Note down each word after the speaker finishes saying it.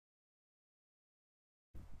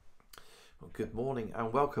Well, good morning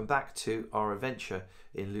and welcome back to our adventure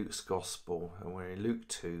in Luke's Gospel, and we're in Luke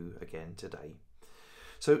 2 again today.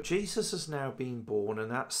 So Jesus has now been born, and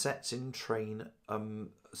that sets in train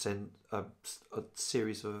a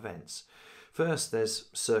series of events. First there's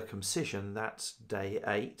circumcision, that's day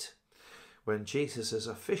 8, when Jesus is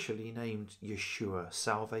officially named Yeshua,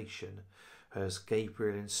 salvation, as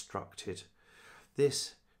Gabriel instructed.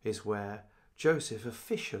 This is where Joseph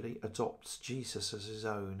officially adopts Jesus as his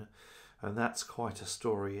own, and that's quite a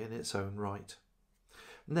story in its own right.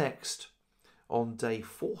 Next, on day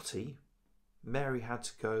 40, Mary had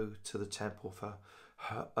to go to the temple for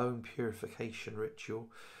her own purification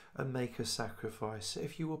ritual and make a sacrifice.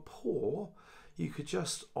 If you were poor, you could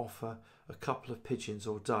just offer a couple of pigeons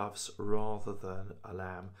or doves rather than a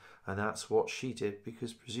lamb, and that's what she did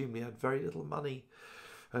because presumably had very little money,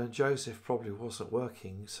 and Joseph probably wasn't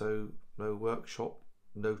working, so no workshop,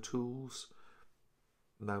 no tools,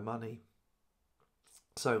 no money.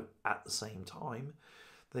 So at the same time,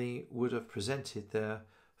 they would have presented their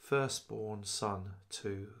firstborn son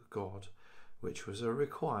to God, which was a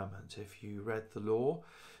requirement. If you read the law,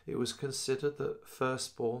 it was considered that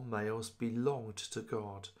firstborn males belonged to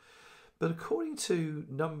God. But according to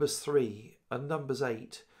Numbers 3 and Numbers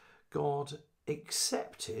 8, God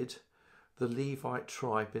accepted the Levite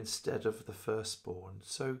tribe instead of the firstborn.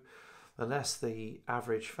 So unless the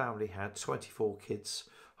average family had 24 kids,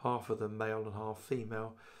 half of them male and half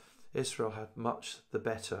female, Israel had much the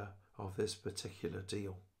better of this particular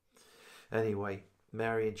deal. Anyway,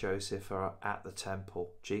 Mary and Joseph are at the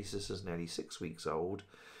temple. Jesus is nearly 6 weeks old,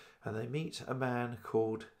 and they meet a man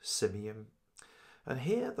called Simeon. And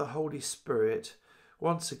here the Holy Spirit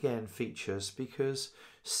once again features, because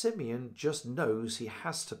Simeon just knows he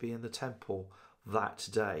has to be in the temple that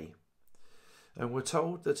day. And we're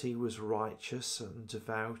told that he was righteous and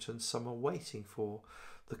devout, and some are waiting for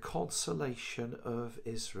the consolation of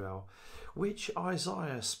Israel, which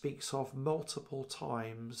Isaiah speaks of multiple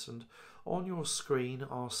times. And on your screen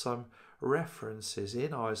are some references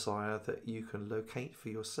in Isaiah that you can locate for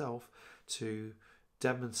yourself to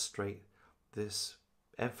demonstrate this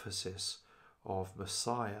emphasis of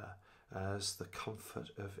Messiah as the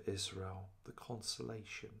comfort of Israel, the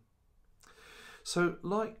consolation. So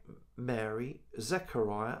like Mary,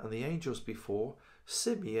 Zechariah and the angels before,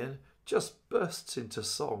 Simeon just bursts into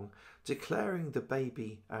song, declaring the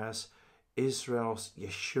baby as Israel's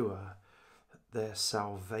Yeshua, their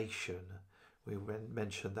salvation. We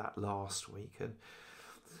mentioned that last week. And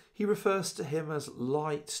he refers to him as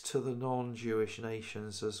light to the non-Jewish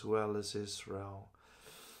nations as well as Israel.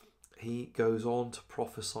 He goes on to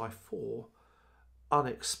prophesy 4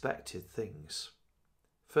 unexpected things.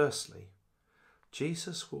 Firstly,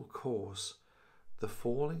 Jesus will cause the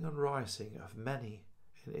falling and rising of many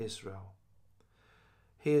in Israel.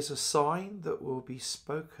 He is a sign that will be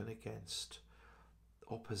spoken against,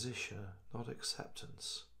 opposition, not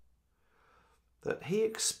acceptance. That he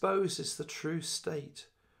exposes the true state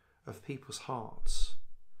of people's hearts,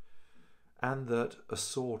 and that a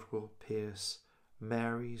sword will pierce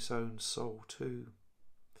Mary's own soul too.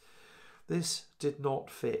 This did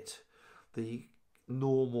not fit the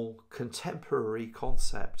normal contemporary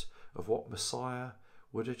concept of what Messiah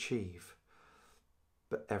would achieve,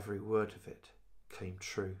 but every word of it came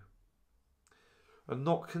true. And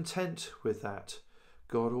not content with that,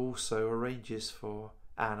 God also arranges for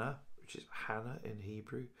Anna, which is Hannah in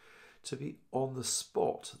Hebrew, to be on the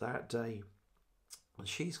spot that day. And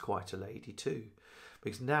she's quite a lady too,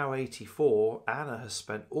 because now 84, Anna has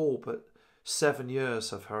spent all but 7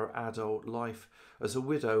 years of her adult life as a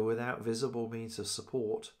widow without visible means of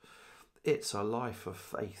support. It's a life of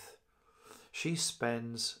faith. She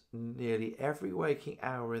spends nearly every waking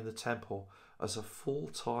hour in the temple as a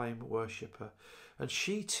full-time worshipper, and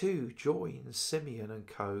she too joins Simeon and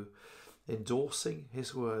co, endorsing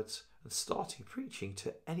his words and starting preaching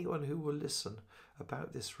to anyone who will listen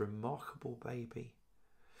about this remarkable baby.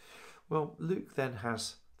 Well, Luke then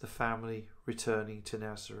has the family returning to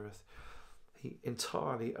Nazareth. He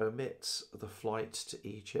entirely omits the flight to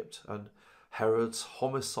Egypt and Herod's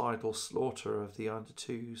homicidal slaughter of the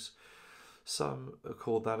under-twos. Some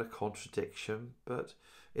call that a contradiction, but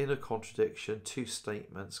in a contradiction, 2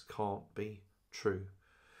 statements can't be true.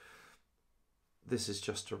 This is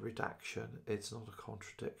just a redaction. It's not a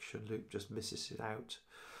contradiction. Luke just misses it out.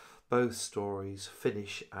 Both stories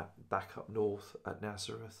finish back up north at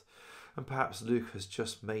Nazareth, and perhaps Luke has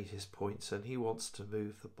just made his points and he wants to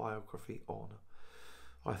move the biography on.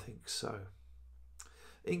 I think so.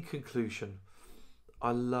 In conclusion, I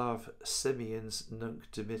love Simeon's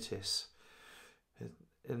Nunc Dimittis.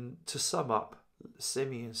 And to sum up,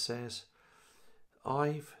 Simeon says,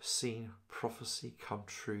 I've seen prophecy come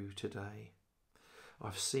true today.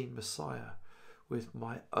 I've seen Messiah with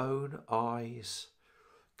my own eyes.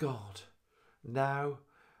 God, now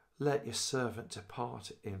let your servant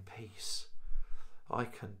depart in peace. I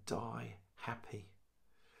can die happy.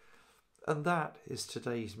 And that is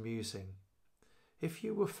today's musing. If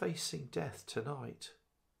you were facing death tonight,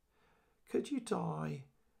 could you die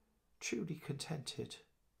truly contented?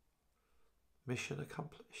 Mission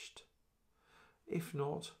accomplished. If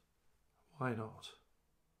not, why not?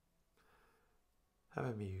 Have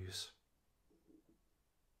a muse.